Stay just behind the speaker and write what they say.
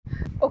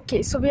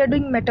Okay, so we are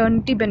doing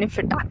maternity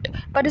benefit act.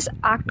 पर इस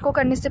act को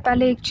करने से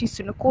पहले एक चीज़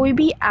सुनो, कोई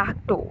भी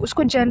एक्ट हो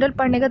उसको जनरल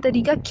पढ़ने का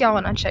तरीका क्या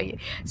होना चाहिए।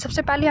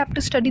 सबसे पहले आप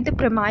टू स्टडी द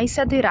प्रेमाइस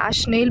या the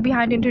rational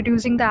behind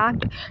introducing the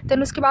act,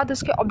 then उसके बाद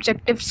उसके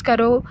ऑब्जेक्टिव्स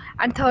करो,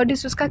 एंड थर्ड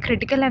इज़ उसका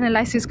क्रिटिकल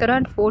एनालिसिस करो,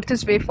 and fourth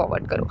is way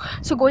forward करो।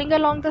 So going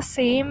along the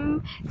same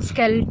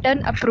skeleton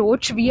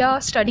approach we are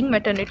studying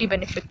maternity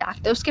benefit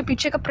act. तो उसके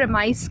पीछे का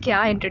प्रेमाइस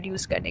क्या है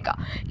इंट्रोड्यूस करने का,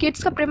 कि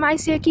इसका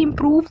प्रेमाइस ये है कि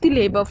improve the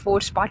labour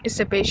force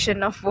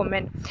participation of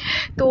women.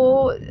 तो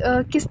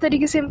किस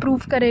तरीके से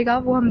इम्प्रूव करेगा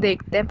वो हम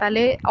देखते हैं।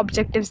 पहले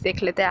ऑब्जेक्टिव्स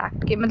देख लेते हैं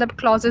एक्ट के, मतलब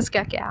क्लॉजेस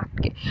क्या क्या है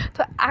एक्ट के।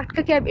 तो एक्ट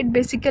का क्या, it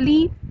basically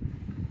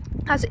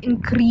has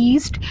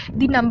increased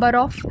the number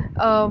of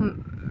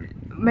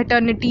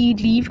maternity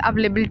leave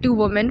available to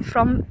women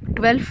from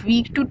 12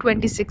 week to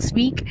 26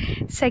 week.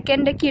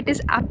 Second है कि it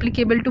is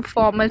applicable to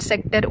formal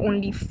sector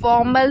only.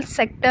 formal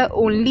sector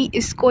only,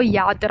 इसको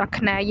याद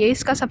रखना है। ये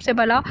इसका सबसे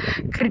बड़ा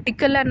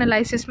critical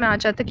analysis में आ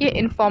जाता है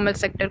कि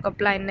informal sector को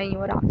अप्लाई नहीं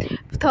हो रहा।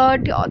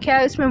 थर्ड क्या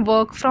है, इसमें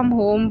वर्क फ्रॉम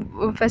होम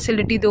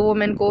फैसिलिटी दो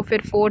वुमेन को।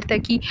 फिर फोर्थ है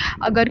कि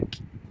अगर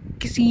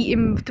किसी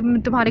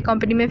तुम्हारे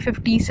कंपनी में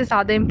 50 से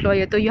ज़्यादा एम्प्लॉय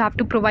है तो you have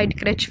to provide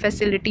creche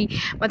facility,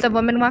 मतलब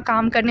वुमेन वहाँ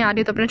काम करने आ रही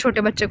है तो अपने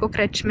छोटे बच्चे को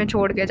क्रेच में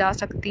छोड़ के जा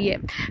सकती है।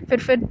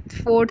 फिर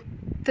फोर्थ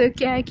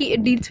क्या है कि it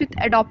deals with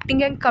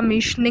adopting and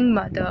commissioning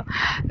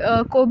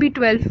mother को भी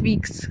 12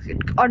 वीक्स,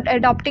 और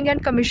अडॉप्टिंग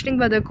एंड कमीशनिंग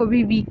मदर को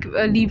भी वीक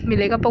लीव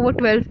मिलेगा, पर वो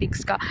 12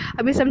 वीक्स का।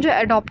 अभी समझो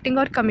अडॉप्टिंग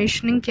और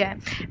कमीशनिंग क्या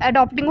है।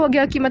 अडॉप्टिंग हो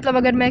गया कि मतलब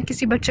अगर मैं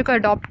किसी बच्चे को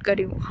अडॉप्ट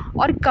करी हूँ,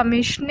 और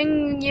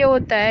कमीशनिंग ये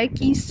होता है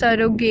कि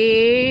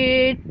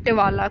सरोगेट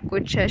वाला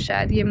कुछ है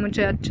शायद, ये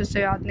मुझे अच्छे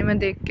से याद नहीं, मैं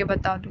देख के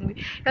बता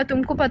दूँगी, या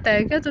तुमको पता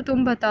है क्या तो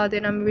तुम बता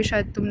देना, मैं भी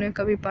शायद तुमने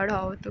कभी पढ़ा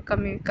हो। तो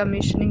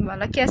कमीशनिंग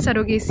वाला क्या,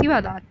 सरोगेसी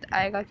वाला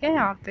आएगा क्या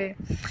यहाँ पे।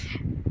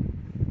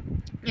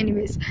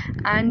 एनीवेज,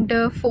 एंड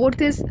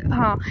फोर्थ इज़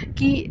हाँ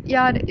कि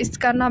यार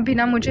इसका ना भी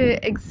ना मुझे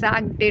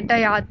एग्जैक्ट डेटा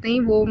याद नहीं,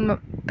 वो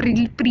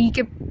प्री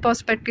के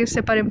पर्सपेक्टिव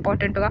से पर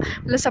इम्पॉर्टेंट होगा।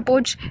 मतलब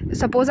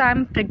suppose I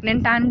am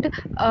pregnant and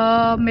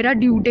मेरा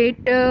ड्यू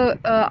डेट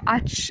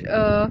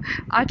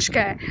आज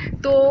का है,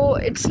 तो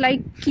इट्स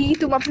लाइक कि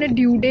तुम अपने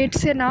ड्यू डेट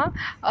से ना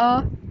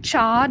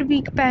 4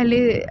 वीक पहले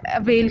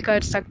अवेल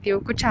कर सकती हो,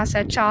 कुछ ऐसा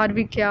है। 4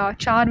 वीक या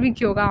 4 वीक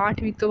ही होगा,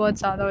 8 वीक तो बहुत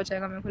ज़्यादा हो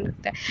जाएगा मेरे को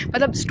लगता है।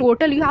 मतलब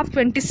total you have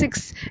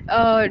 26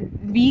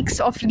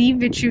 weeks of leave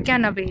which you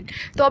can avail.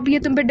 तो अब ये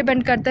तुम पे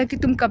डिपेंड करता है कि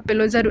तुम कब पे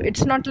लो। ज़रूर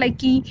इट्स नॉट लाइक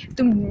कि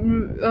तुम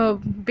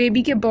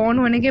बेबी के बॉर्न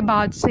होने के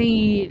बाद से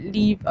ही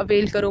लीव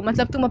अवेल करो,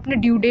 मतलब तुम अपने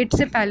ड्यू डेट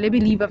से पहले भी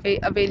लीव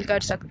अवेल कर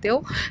सकते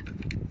हो।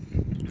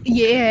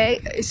 ये है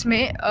इसमें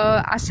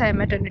ऐसा है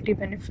मैटर्निटी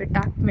बेनिफिट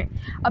एक्ट में।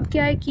 अब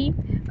क्या है कि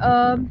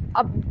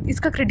अब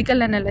इसका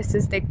क्रिटिकल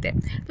एनालिसिस देखते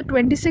हैं। तो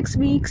 26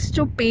 वीक्स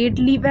जो पेड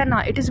लीव है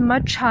ना, it is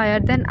much higher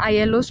than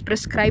ILO's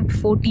prescribed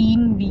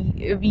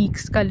 14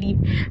 weeks का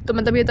लीव। तो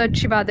मतलब ये तो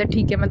अच्छी बात है,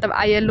 ठीक है, मतलब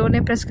ILO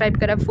ने प्रेस्क्राइब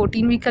करा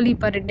 14 वीक का लीव,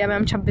 पर इंडिया में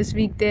हम 26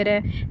 वीक दे रहे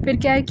हैं। फिर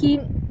क्या है कि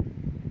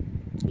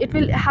it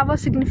will have a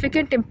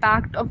significant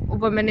impact of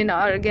women in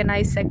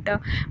organized sector,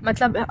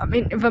 मतलब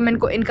women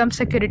को इनकम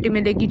सिक्योरिटी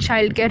मिलेगी,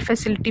 चाइल्ड केयर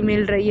फैसिलिटी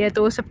मिल रही है,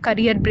 तो सब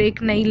करियर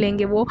ब्रेक नहीं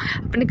लेंगे, वो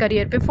अपने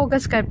करियर पे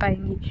फोकस कर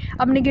पाएंगी।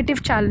 अब नेगेटिव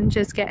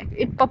चैलेंजेस क्या है,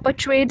 इट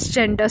परपेचुएट्स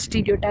जेंडर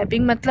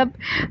स्टीरियोटाइपिंग। मतलब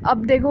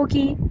अब देखो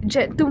कि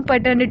तुम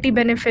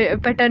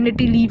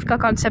पैटर्निटी लीव का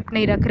कॉन्सेप्ट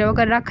नहीं रख रहे हो,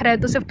 अगर रख रहे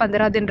हो तो सिर्फ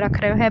 15 दिन रख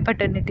रहे हो, है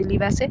पैटर्निटी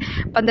लीव ऐसे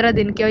 15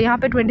 दिन के, और यहाँ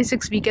पे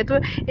 26 वीक है। तो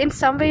in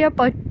some way you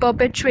are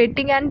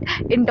perpetuating and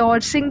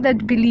endorsing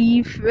that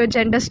believe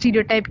gender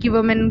stereotype की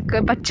वुमेन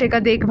बच्चे का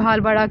देखभाल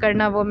बड़ा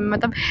करना, वो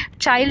मतलब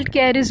child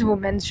care is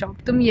women's job,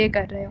 तुम ये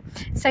कर रहे हो।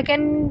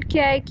 सेकेंड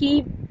क्या है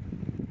कि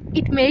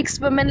it makes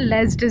women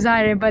less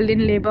desirable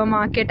in labor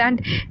market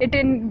and it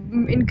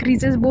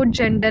increases both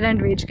gender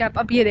and wage gap।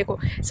 अब ये देखो,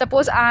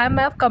 suppose I am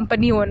a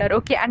company owner,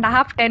 okay, and I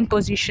have 10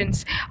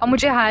 positions और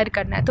मुझे हायर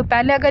करना है। तो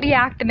पहले अगर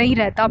ये एक्ट नहीं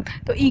रहता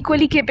तो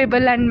equally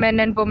capable and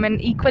men and women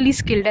equally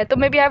skilled है,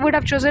 तो maybe I would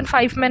have chosen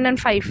 5 men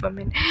and 5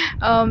 women।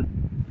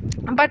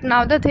 But now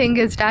the thing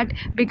is that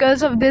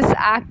because of this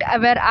act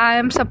where I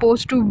am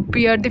supposed to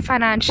bear the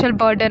financial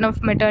burden of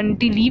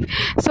maternity leave,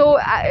 so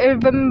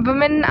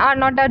women are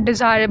not a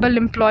desirable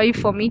employee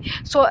for me,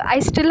 so I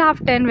still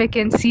have 10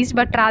 vacancies,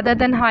 but rather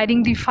than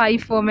hiring the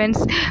 5 women,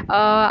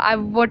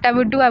 what I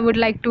would do, I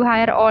would like to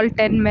hire all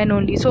 10 men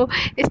only। so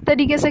इस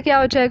तरीके से क्या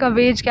हो जाएगा,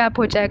 veg gap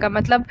हो जाएगा।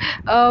 मतलब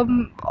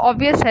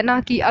obvious है ना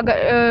कि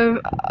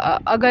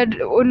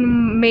अगर उन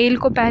मेल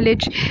को पहले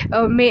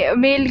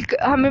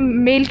हमें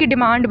मेल की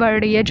डिमांड बढ़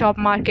रही है जॉब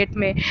मार्केट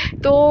में,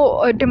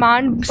 तो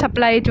डिमांड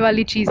सप्लाई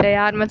वाली चीज़ है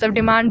यार। मतलब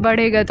डिमांड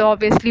बढ़ेगा तो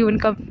ऑब्वियसली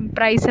उनका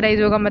प्राइस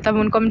राइज होगा, मतलब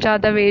उनको हम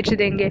ज़्यादा वेज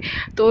देंगे,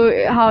 तो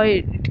how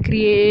it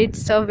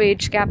creates a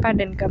wage gap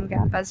and income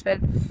gap as well.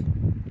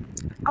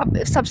 अब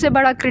सबसे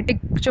बड़ा क्रिटिक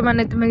जो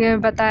मैंने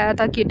तुम्हें बताया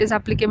था कि it is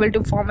applicable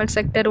to formal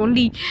sector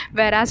only,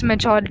 whereas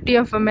majority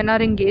of women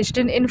are engaged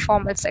in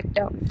informal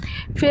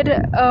sector. फिर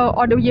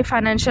और ये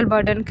फाइनेंशियल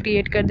बर्डन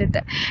क्रिएट कर देता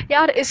है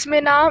यार।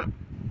 इसमें ना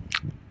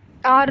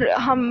और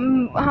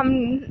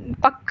हम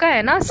पक्का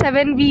है ना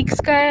 7 वीक्स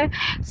का है,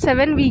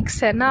 7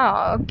 वीक्स है ना,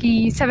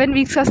 कि 7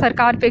 वीक्स का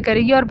सरकार पे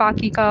करेगी और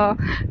बाकी का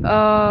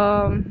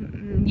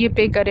ये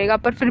पे करेगा।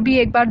 पर फिर भी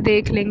एक बार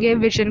देख लेंगे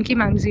विजन की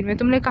मैगज़ीन में।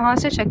 तुमने कहाँ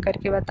से चेक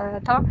करके बताया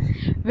था?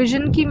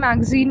 विजन की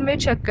मैगज़ीन में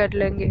चेक कर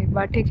लेंगे एक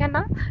बार, ठीक है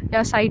ना,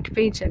 या साइट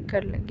पे ही चेक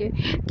कर लेंगे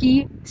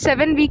कि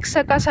 7 वीक्स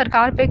का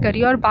सरकार पे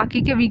करी और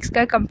बाकी के वीक्स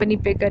का कंपनी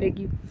पे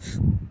करेगी।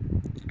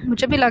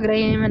 मुझे भी लग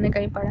रही है, मैंने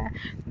कहीं पढ़ा है।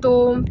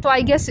 तो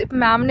आई गेस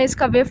मैम ने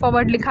इसका वे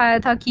फॉरवर्ड लिखाया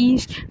था कि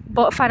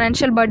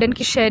फाइनेंशियल बर्डन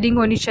की शेयरिंग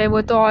होनी चाहिए,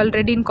 वो तो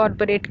ऑलरेडी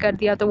इनकॉर्पोरेट कर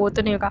दिया, तो वो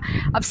तो नहीं होगा।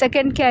 अब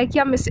सेकंड क्या है कि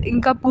हम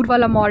सिंगापुर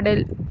वाला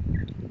मॉडल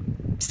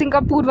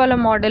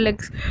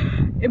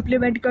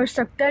इम्प्लीमेंट कर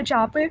सकते हैं,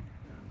 जहाँ पे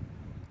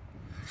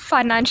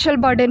फाइनेंशियल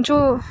बर्डन जो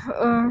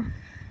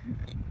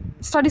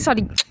सॉरी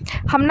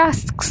हम ना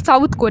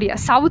साउथ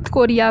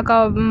कोरिया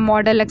का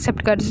मॉडल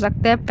एक्सेप्ट कर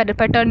सकते हैं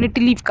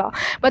पैटर्निटी लीव का।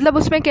 मतलब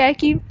उसमें क्या है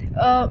कि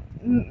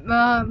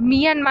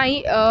मी एंड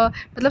माई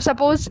मतलब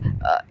सपोज़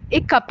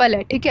एक कपल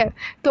है, ठीक है,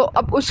 तो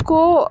अब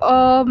उसको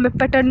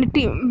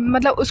पैटर्निटी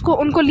मतलब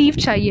उनको लीव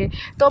चाहिए,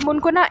 तो अब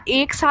उनको ना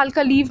 1 साल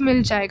का लीव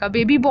मिल जाएगा।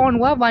 बेबी बॉर्न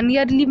हुआ 1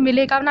 ईयर लीव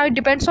मिलेगा ना। It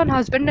depends on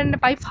husband and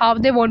wife how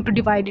they want to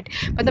divide it.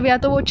 मतलब या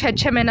तो वो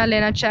 6 महीना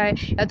लेना चाहे,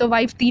 या तो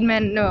वाइफ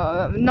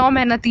 9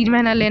 महीना 3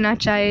 महीना लेना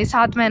चाहे,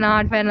 7 महीना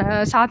 8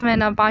 महीना 7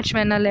 महीना 5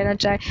 महीना लेना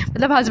चाहे।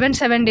 मतलब हस्बैंड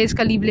 7 डेज़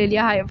का लीव ले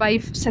लिया,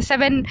 वाइफ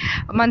 7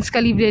 मंथ्स का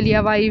लीव ले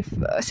लिया, वाइफ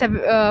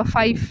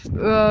 5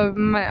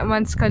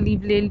 मंथ्स का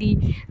लीव ले ली।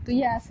 तो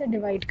ये ऐसे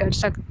डिवाइड कर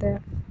सकते हैं।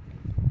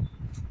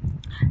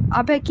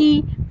 अब है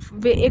कि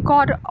एक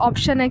और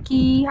ऑप्शन है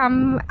कि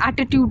हम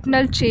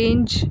एटीट्यूडनल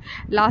चेंज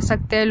ला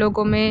सकते हैं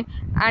लोगों में,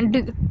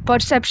 एंड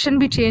परसेप्शन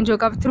भी चेंज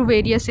होगा through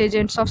various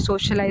agents of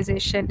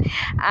socialisation.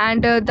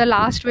 And the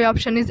last way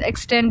option is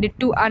extend it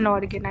to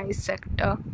unorganised sector.